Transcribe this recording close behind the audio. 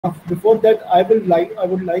Before that, I would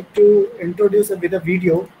like to introduce with a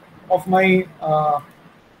video of my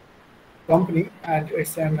company, and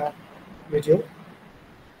it's an video.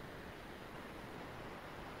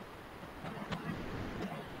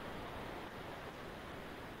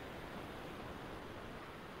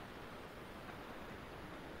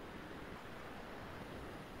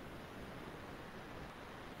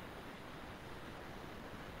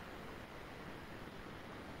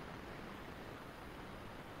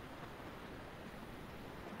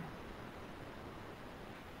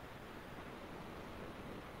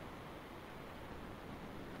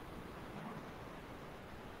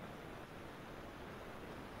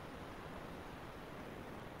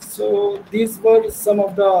 So these were some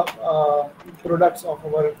of the products of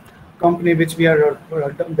our company which we are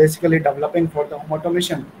basically developing for the home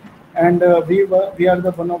automation, and we are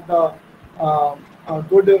the one of the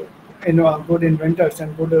good good inventors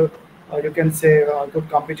and good you can say good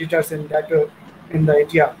competitors in that in the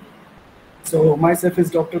area. So myself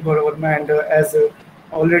is Dr. Gaurav, and as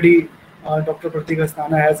already Dr. Pratika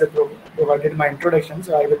Sthana has provided my introduction,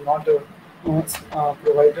 so I will not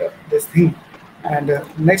provide this thing. And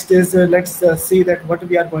next is let's see that what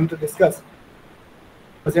we are going to discuss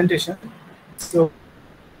presentation. So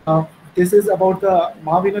this is about the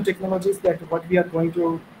Marvino technologies, that what we are going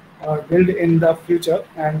to build in the future,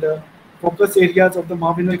 and focus areas of the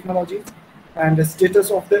Marvino technologies, and the status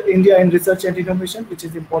of the India in research and innovation, which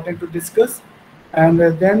is important to discuss. And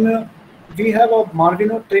then we have a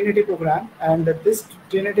Marvino Trinity program, and this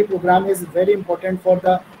Trinity program is very important for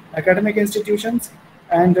the academic institutions,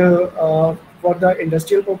 and for the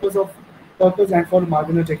industrial purpose and for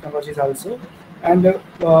Marvino technologies also. And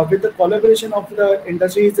with the collaboration of the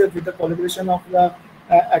industries, with the collaboration of the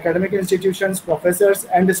academic institutions, professors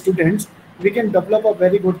and students, we can develop a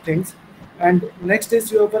very good things. And next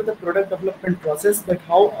is your the product development process, that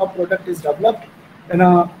how a product is developed in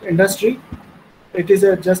a industry. It is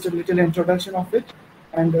just a little introduction of it.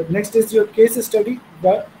 And next is your case study,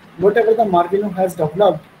 but whatever the Marvino has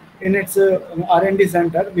developed in its R&D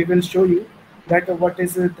center, we will show you that what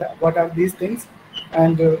is it, what are these things.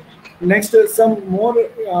 And next, some more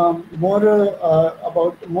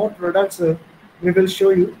about more products we will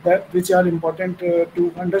show you, that which are important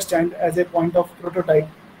to understand as a point of prototype.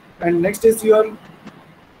 And next is your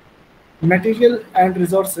material and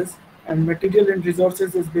resources. And material and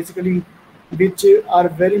resources is basically which are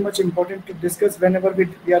very much important to discuss whenever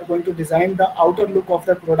we are going to design the outer look of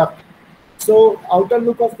the product. So outer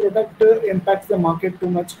look of product impacts the market too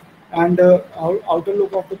much, and outer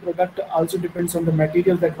look of the product also depends on the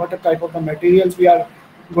material, that what type of the materials we are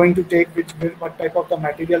going to take, what type of the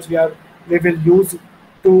materials we will use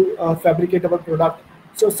to fabricate our product.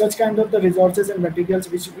 So such kind of the resources and materials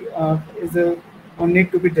which is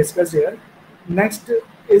need to be discussed here. Next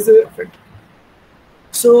is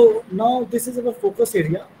so now this is our focus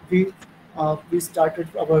area. We started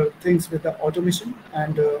our things with the automation,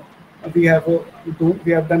 and we have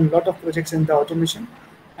done a lot of projects in the automation,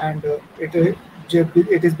 and it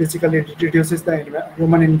is basically, it reduces the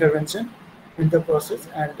human intervention in the process,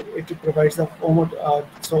 and it provides the home.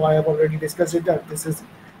 So I have already discussed it, that this is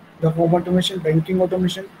the home automation, banking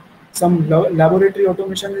automation, some laboratory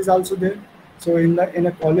automation is also there. So in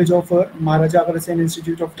a college of Maharaja Agrasen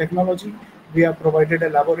Institute of Technology, we have provided a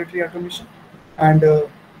laboratory automation, and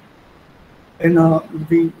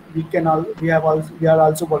we are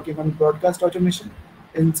also working on broadcast automation,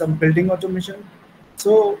 in some building automation.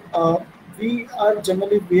 So we are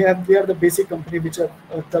the basic company, which are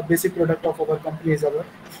the basic product of our company is our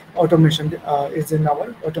automation, is in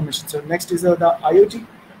our automation. So next is the IoT.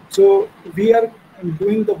 So we are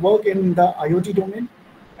doing the work in the IoT domain,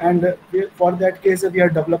 and for that case we are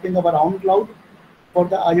developing our own cloud for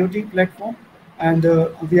the IoT platform, and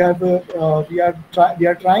we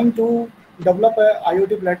are trying to develop a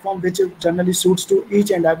IoT platform which generally suits to each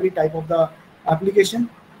and every type of the application.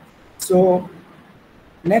 So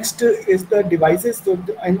next is the devices. So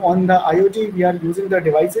on the IoT, we are using the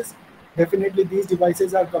devices. Definitely, these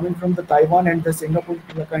devices are coming from the Taiwan and the Singapore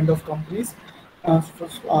kind of companies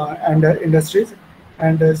and industries.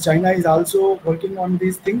 And China is also working on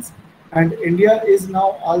these things. And India is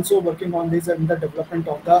now also working on this in the development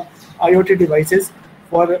of the IoT devices.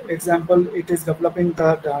 For example, it is developing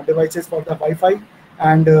the devices for the Wi-Fi,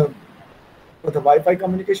 and for the Wi-Fi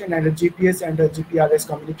communication, and the GPS and the GPRS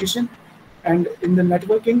communication. And in the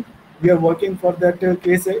networking, we are working for that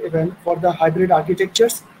case event for the hybrid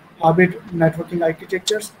architectures, hybrid networking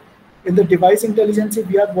architectures. In the device intelligence,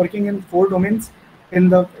 we are working in 4 domains. In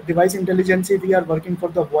the device intelligence, we are working for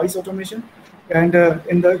the voice automation, and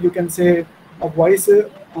in the, you can say, a voice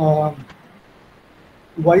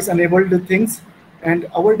voice enabled things, and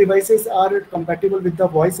our devices are compatible with the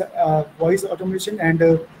voice automation and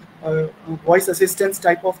uh, voice assistance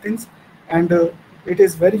type of things, and it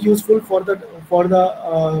is very useful for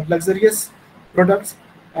the luxurious products,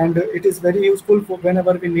 and it is very useful for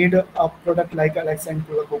whenever we need a product like Alexa and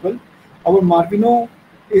Google. Our Marvino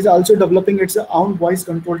is also developing its own voice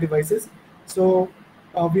control devices. So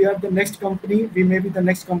we are the next company. We may be the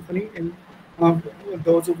next company in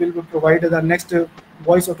those who will provide the next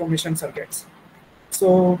voice automation circuits.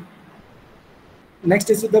 So next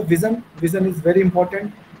is the vision. Vision is very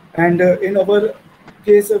important, and in our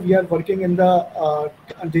case, we are working in the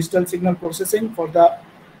digital signal processing for the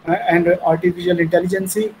and artificial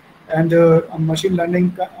intelligence and machine learning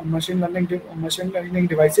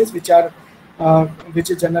devices, which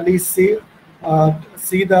generally see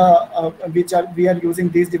the which are we are using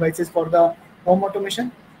these devices for the home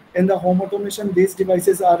automation. In the home automation, these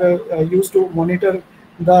devices are used to monitor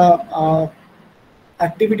the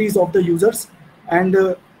activities of the users, and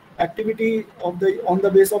activity of the on the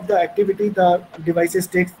base of the activity the devices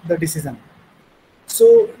takes the decision.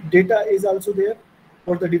 So data is also there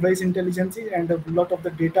for the device intelligence, and a lot of the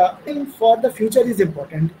data for the future is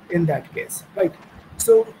important in that case, right?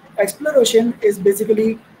 So exploration is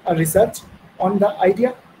basically a research on the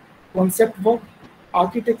idea, concept work,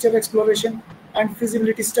 architecture exploration, and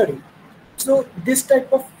feasibility study. So this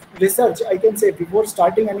type of research, I can say, before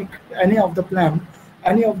starting any of the plan,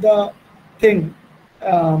 any of the thing,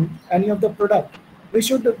 any of the product, we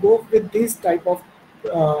should go with this type of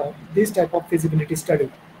feasibility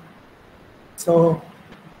study. So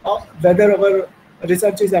whether our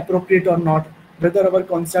research is appropriate or not, whether our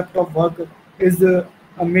concept of work is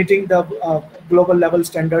meeting the global level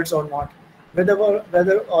standards or not,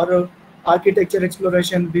 whether our architecture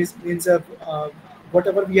exploration means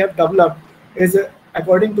whatever we have developed is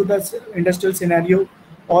according to the industrial scenario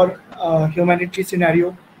or humanity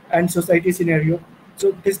scenario and society scenario.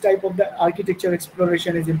 So this type of the architecture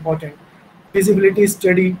exploration is important. Feasibility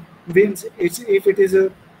study means if it is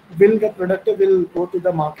a will the product will go to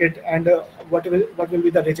the market, and what will be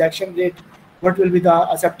the rejection rate, what will be the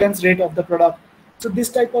acceptance rate of the product. So this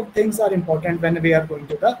type of things are important when we are going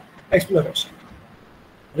to the exploration.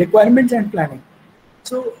 Requirements and planning.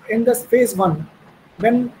 So in the phase one,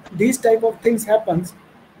 when these type of things happens,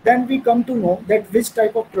 then we come to know that which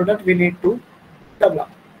type of product we need to develop.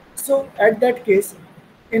 So at that case,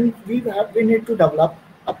 we need to develop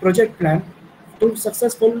a project plan to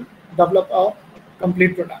successfully develop a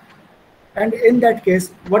complete product. And in that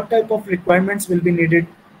case, what type of requirements will be needed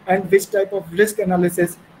and which type of risk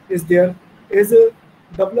analysis is there is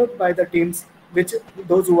developed by the teams, which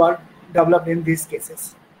those who are developed in these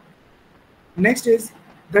cases. Next is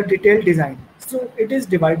the detailed design. So it is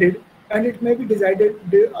divided, and it may be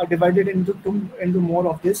divided into more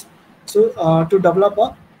of this. So to develop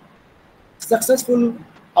a successful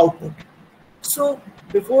output. So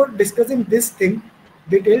before discussing this thing,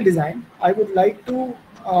 detailed design, I would like to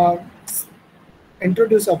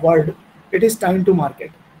introduce a word. It is time to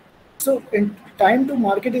market. So time to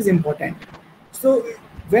market is important. So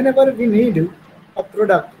whenever we need a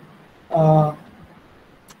product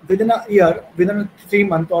within a year, within 3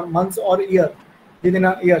 months or months or year, within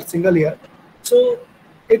a year, single year, so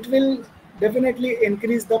it will definitely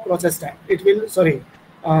increase the process time. It will,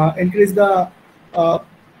 increase the,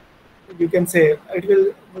 you can say, it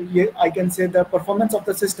will, I can say the performance of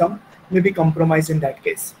the system may be compromised in that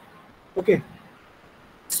case. Okay.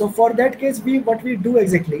 So for that case, what we do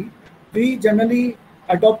exactly, we generally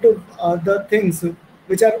adopt the things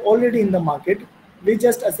which are already in the market. We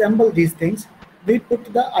just assemble these things. We put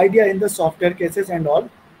the idea in the software cases and all,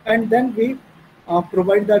 and then we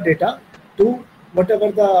provide the data to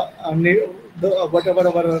whatever whatever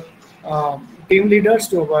our team leaders,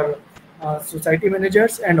 to our society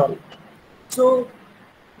managers and all. So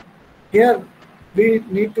here we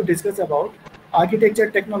need to discuss about architecture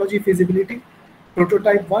technology feasibility.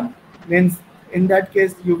 Prototype 1 means in that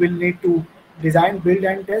case you will need to design, build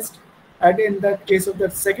and test. And in that case of the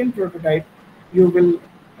second prototype, you will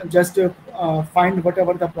just find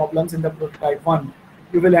whatever the problems in the prototype 1.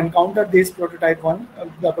 You will encounter this prototype 1,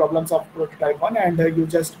 the problems of prototype 1, and you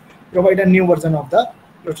just provide a new version of the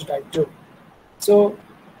prototype 2. So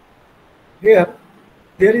here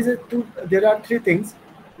there are three things.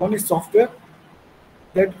 One is software,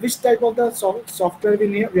 that which type of the software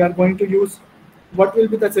we are going to use, what will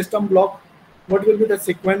be the system block, what will be the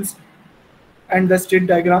sequence and the state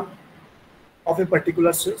diagram of a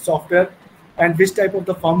particular software, and which type of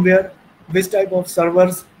the firmware, which type of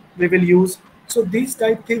servers we will use. So these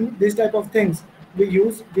type of things we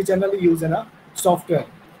generally use in a software.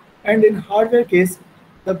 And in hardware case,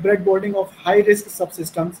 the breadboarding of high-risk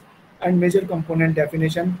subsystems and major component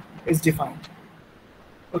definition is defined.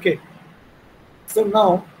 Okay. So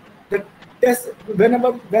now the test,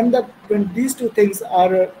 when these two things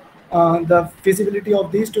are the feasibility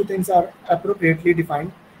of these two things are appropriately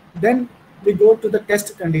defined, then we go to the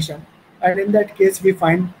test condition, and in that case we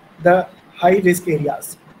find the high risk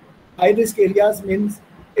areas. High risk areas means,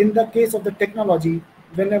 in the case of the technology,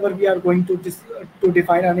 whenever we are going to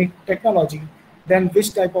define any technology, then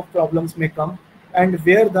which type of problems may come, and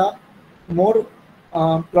where the more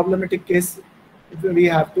problematic case we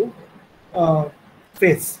have to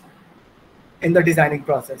face in the designing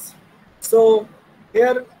process. So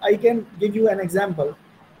here I can give you an example.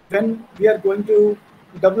 When we are going to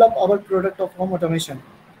develop our product of home automation,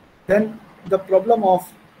 then the problem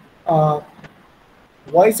of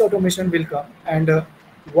voice automation will come, and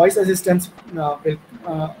voice assistance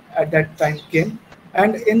will at that time came,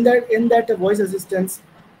 and in that voice assistance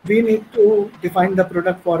we need to define the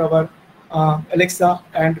product for our Alexa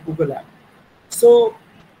and Google app. So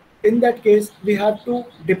in that case we have to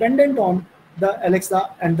dependent on the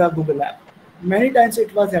Alexa and the Google app. Many times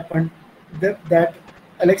it was happened that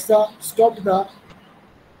Alexa stopped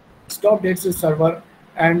its server,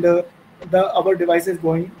 and the our devices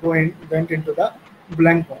went into the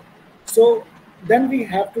blank mode. So then we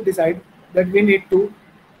have to decide that we need to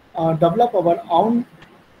develop our own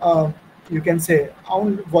you can say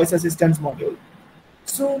own voice assistance module.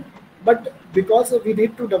 So but because we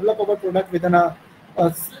need to develop our product within a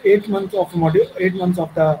 8 months of module 8 months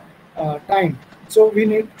of the time, so we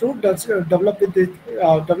need to develop it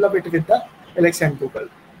with the Alexa and Google.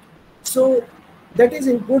 So that is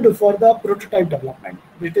good for the prototype development.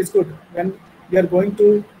 It is good when we are going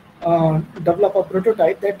to develop a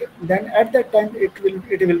prototype, that then at that time it will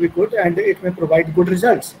be good and it may provide good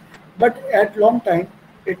results. But at long time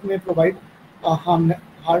it may provide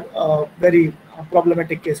a very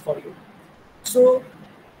problematic case for you. So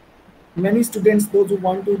many students, those who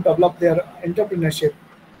want to develop their entrepreneurship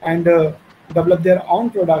and develop their own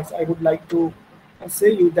products, I would like to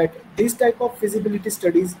say you that these type of feasibility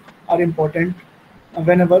studies are important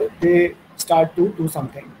whenever they start to do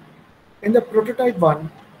something. In the prototype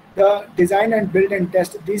one, the design and build and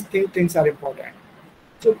test, these things are important.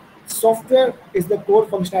 So software is the core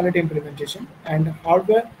functionality implementation, and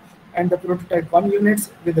hardware and the prototype one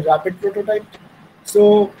units with the rapid prototype.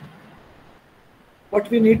 So what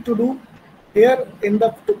we need to do here in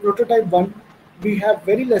the prototype one, we have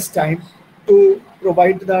very less time to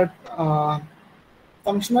provide the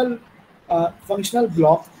functional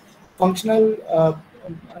block, functional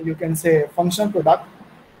you can say functional product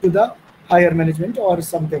to the higher management or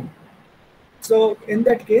something. So in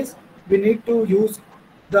that case we need to use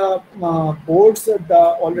the boards, the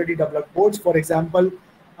already developed boards. For example,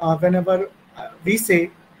 whenever we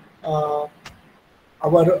say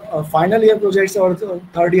our final year projects or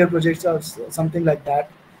third year projects or something like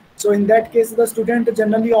that, so in that case the student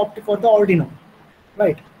generally opt for the Arduino,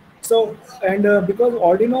 right? So and because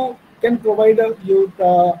Arduino can provide you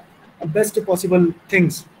the best possible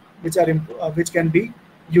things which are which can be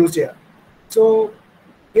used here. So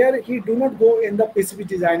here he do not go in the PCB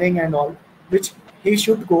designing and all, which he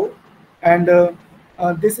should go, and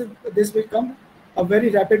this will come a very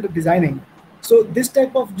rapid designing. So this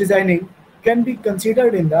type of designing can be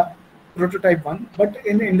considered in the prototype one, but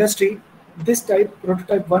in industry this type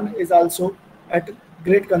prototype one is also at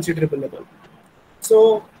great considerable level.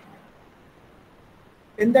 So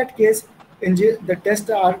in that case the tests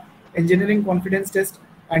are engineering confidence test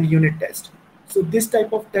and unit test. So this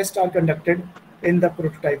type of tests are conducted in the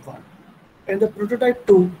prototype one. In the prototype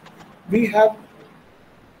two, we have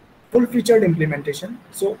full featured implementation.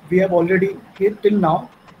 So we have already here till now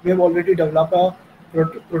we have already developed a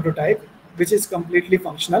prototype which is completely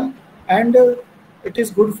functional, and it is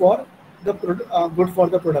good for the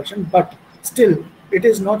production, but still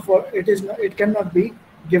it cannot be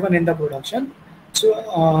given in the production.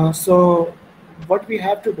 So so what we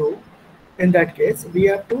have to do in that case, we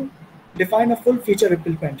have to define a full feature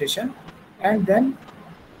implementation, and then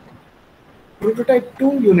prototype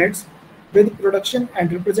 2 units with production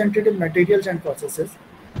and representative materials and processes.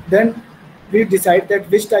 Then we decide that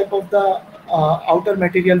which type of the outer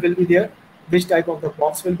material will be there, which type of the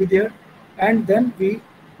box will be there, and then we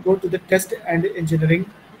go to the test and engineering.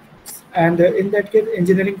 And in that case,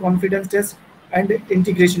 engineering confidence test and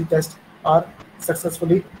integration test are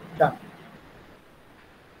successfully done.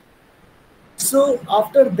 So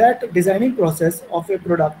after that designing process of a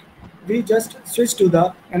product, we just switch to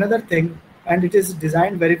the another thing, and it is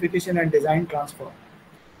design verification and design transfer.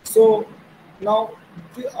 So now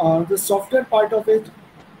the software part of it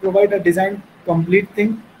provide a design complete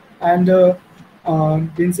thing, and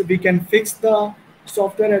means we can fix the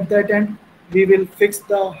software at that end. We will fix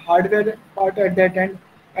the hardware part at that end,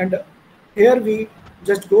 and here we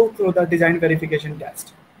just go through the design verification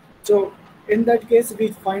test. So in that case, we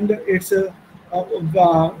find its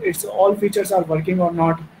all features are working or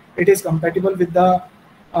not. It is compatible with the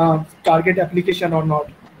target application or not.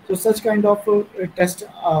 So such kind of test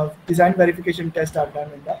design verification tests are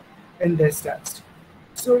done in this test.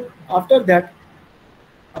 So after that,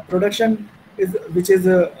 a production is which is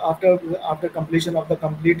after completion of the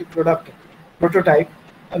complete product prototype,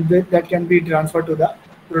 and that can be transferred to the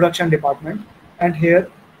production department, and here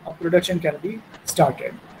a production can be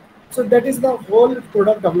started. So that is the whole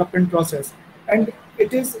product development process, and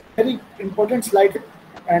it is very important slide.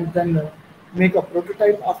 And then make a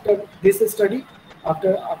prototype after this study.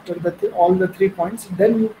 After all the 3 points,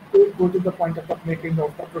 then you go to the point of the making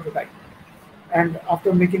of the prototype. And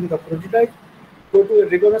after making the prototype, go to a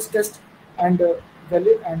rigorous test and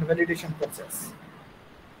validation process.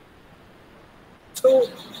 So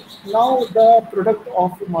now the product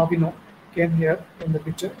of Marvino came here in the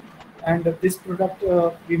picture, and this product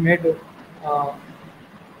we made a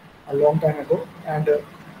long time ago. And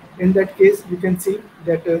in that case, you can see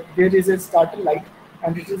that there is a starter light,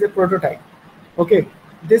 and it is a prototype. Okay,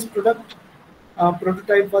 this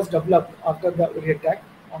prototype was developed after the Uri attack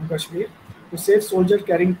on Kashmir to save soldiers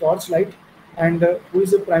carrying torchlight, and who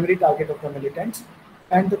is the primary target of the militants.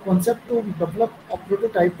 And the concept to develop a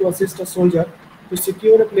prototype to assist a soldier to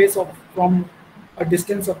secure a place from a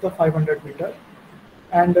distance of the 500 meter.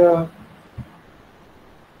 And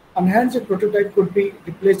enhanced prototype could be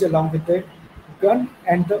replaced along with the gun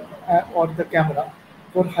and the or the camera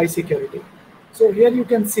for high security. So here you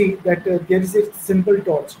can see that there is a simple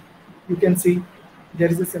torch. You can see there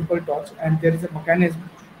is a simple torch, and there is a mechanism,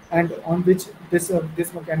 and on which this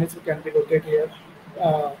mechanism can be rotated here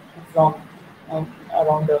from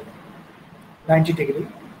around 90 degree,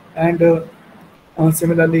 and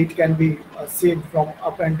similarly it can be seen from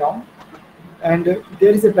up and down. And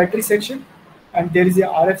there is a battery section, and there is a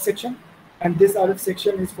RF section, and this RF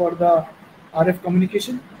section is for the RF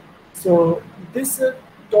communication. So this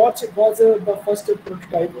torch was the first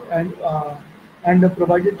prototype, and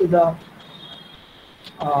provided to the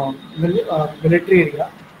military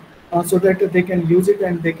area, so that they can use it,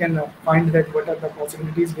 and they can find that what are the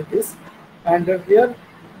possibilities with this. And here,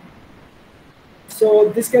 so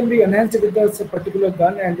this can be enhanced with this particular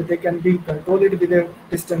gun, and they can be controlled with a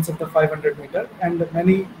distance of the 500 meter, and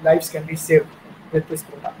many lives can be saved with this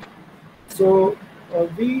product. So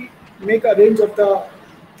we make a range of the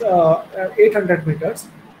 800 meters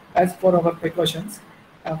as for our precautions,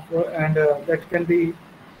 and that can be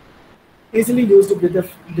easily used with the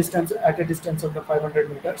distance at a distance of the 500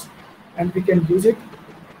 meters, and we can use it.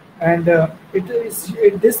 And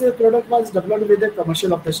this product was developed with the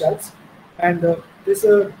commercial of the shelves, and this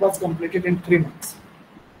was completed in 3 months.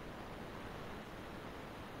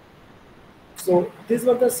 So these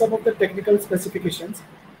were some of the technical specifications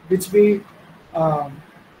which we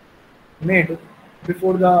made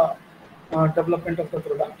before the development of the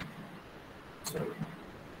product. So,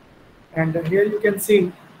 and here you can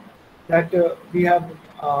see that we have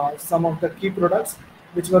some of the key products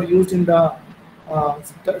which were used in the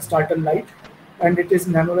starter light, and it is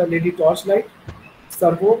nano LED torch light,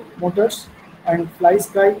 servo motors, and fly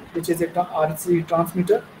sky, which is a RC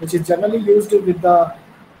transmitter, which is generally used with the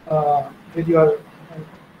with your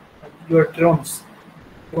drone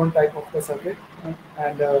type of the circuit,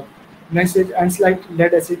 and next is Anslite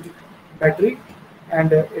lead acid battery,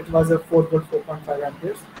 and it was a 4 volt 4.5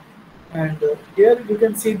 amperes. And here you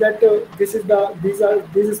can see that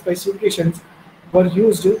these specifications were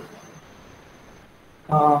used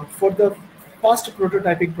for the fast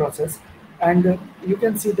prototyping process. And you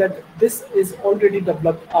can see that this is already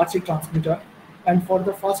developed RC transmitter, and for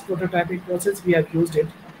the fast prototyping process we have used it.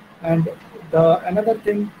 And the another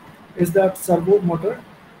thing is the servo motor,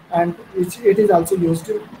 and which it is also used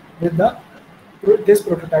with this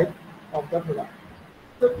prototype of the product.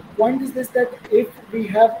 The point is this, that if we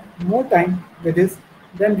have more time with this,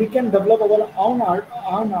 then we can develop our own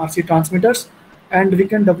RC transmitters, and we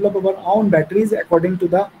can develop our own batteries according to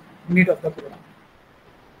the need of the product.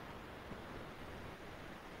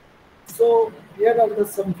 So here are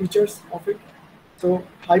some features of it. So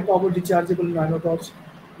high power rechargeable nano torch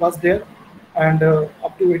was there, and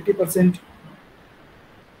up to 80%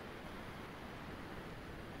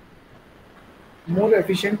 more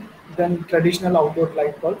efficient than traditional outdoor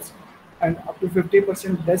light bulbs, and up to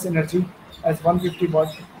 50% less energy as 150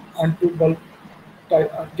 watt and 2 bulb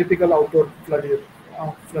typical outdoor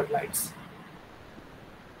floodlights.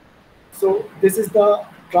 So this is the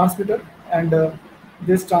transmitter, and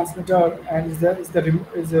this transmitter and is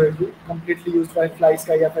completely used by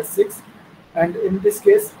FlySky FS6, and in this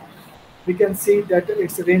case we can see that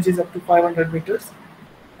its range is up to 500 meters,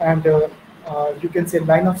 and you can say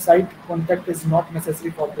line of sight contact is not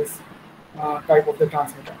necessary for this type of the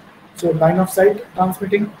transmitter. So line of sight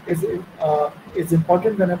transmitting is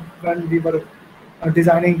important when we were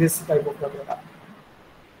designing this type of the product.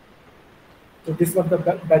 So this was the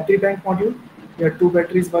battery bank module, where two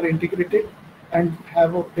batteries were integrated and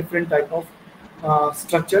have a different type of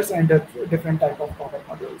structures and a different type of power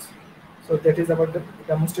modules. So that is about the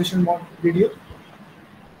demonstration video.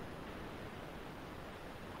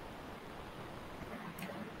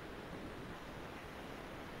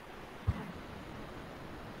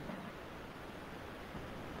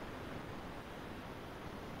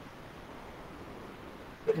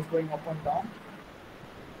 That is going up and down.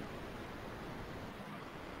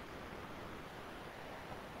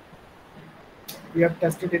 We have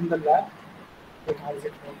tested in the lab. But how is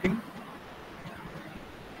it working?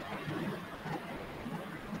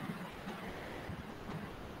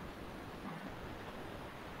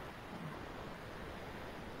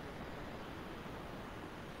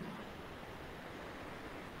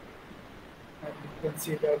 And you can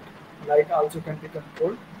see that light also can be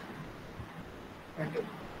controlled, and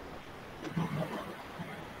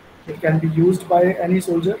it can be used by any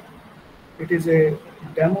soldier. It is a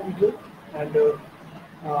demo video, and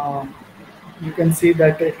you can see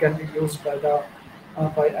that it can be used by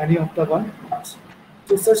any of the one.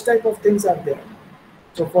 So such type of things are there.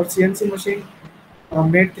 So for CNC machine,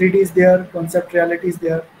 made 3D is there, concept reality is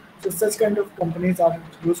there. So such kind of companies are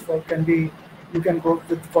used for you can go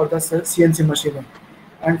with for the CNC machining,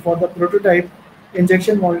 and for the prototype,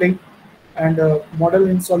 injection molding, and model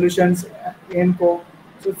in solutions, ANCO.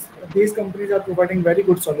 So these companies are providing very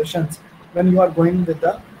good solutions when you are going with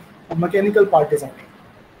the mechanical part designing.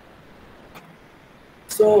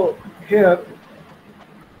 So here,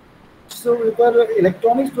 so our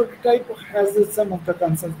electronics prototype has some of the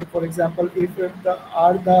concerns. For example, if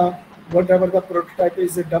the whatever the prototype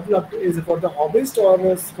is developed is for the hobbyist or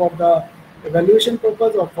is for the evaluation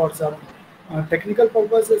purpose or for some technical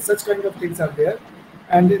purposes, such kind of things are there.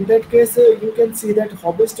 And in that case, you can see that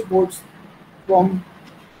hobbyist boards from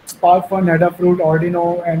SparkFun, Adafruit,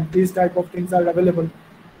 Arduino, and these type of things are available,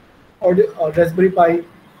 or Raspberry Pi.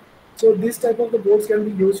 So these type of the boards can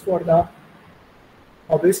be used for the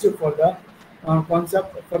hobbyist for the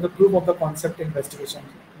concept, for the proof of the concept investigation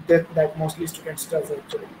that mostly students does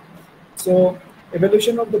actually. So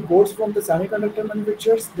evaluation of the boards from the semiconductor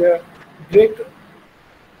manufacturers, they're great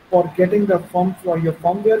for getting the for your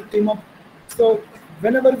firmware team up. So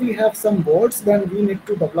whenever we have some boards, then we need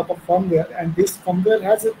to develop a firmware, and this firmware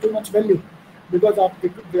has too much value, because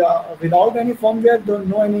without any firmware,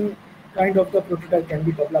 no any kind of the prototype can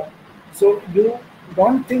be developed. So you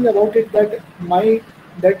don't think about it that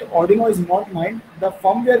Arduino is not mine. The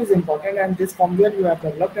firmware is important, and this firmware you have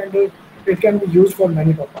developed, and it can be used for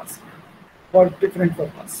many purposes, for different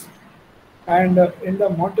purposes. And in the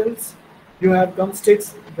models, you have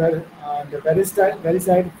thumbsticks, the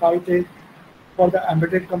Veriside 5 for the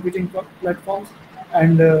embedded computing platforms,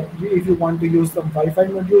 and if you want to use some Wi-Fi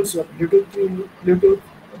modules or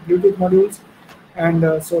Bluetooth modules, and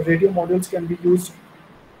so radio modules can be used.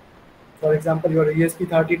 For example, your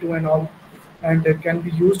ESP32 and all, and it can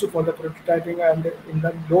be used for the prototyping and in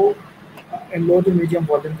the low to medium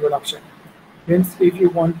volume production. Means if you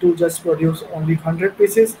want to just produce only 100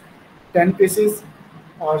 pieces, 10 pieces,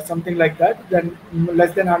 or something like that, then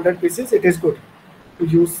less than 100 pieces, it is good to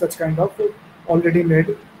use such kind of already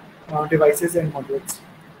made devices and modules.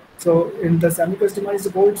 So in the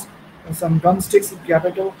semi-customized boards, some drumsticks,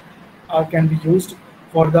 Capito can be used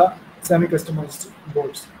for the semi-customized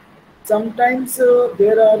boards. Sometimes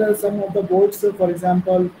there are some of the boards, for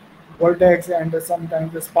example, Vortex, and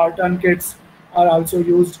sometimes the Spartan kits are also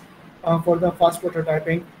used for the fast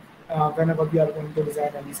prototyping whenever we are going to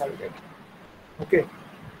design any circuit. Okay,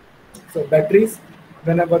 so batteries,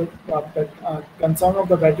 whenever concern of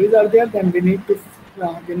the batteries are there, then we need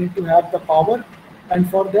to have the power, and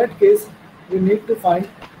for that case, we need to find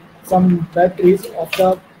some batteries of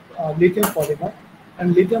the lithium polymer.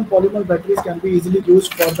 And lithium polymer batteries can be easily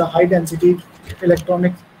used for the high density electrical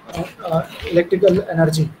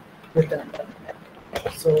energy with them.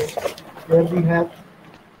 So here we have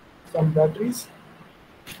some batteries.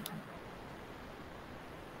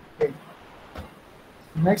 Okay.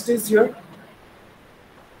 Next is your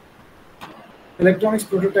electronics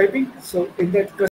prototyping. So in that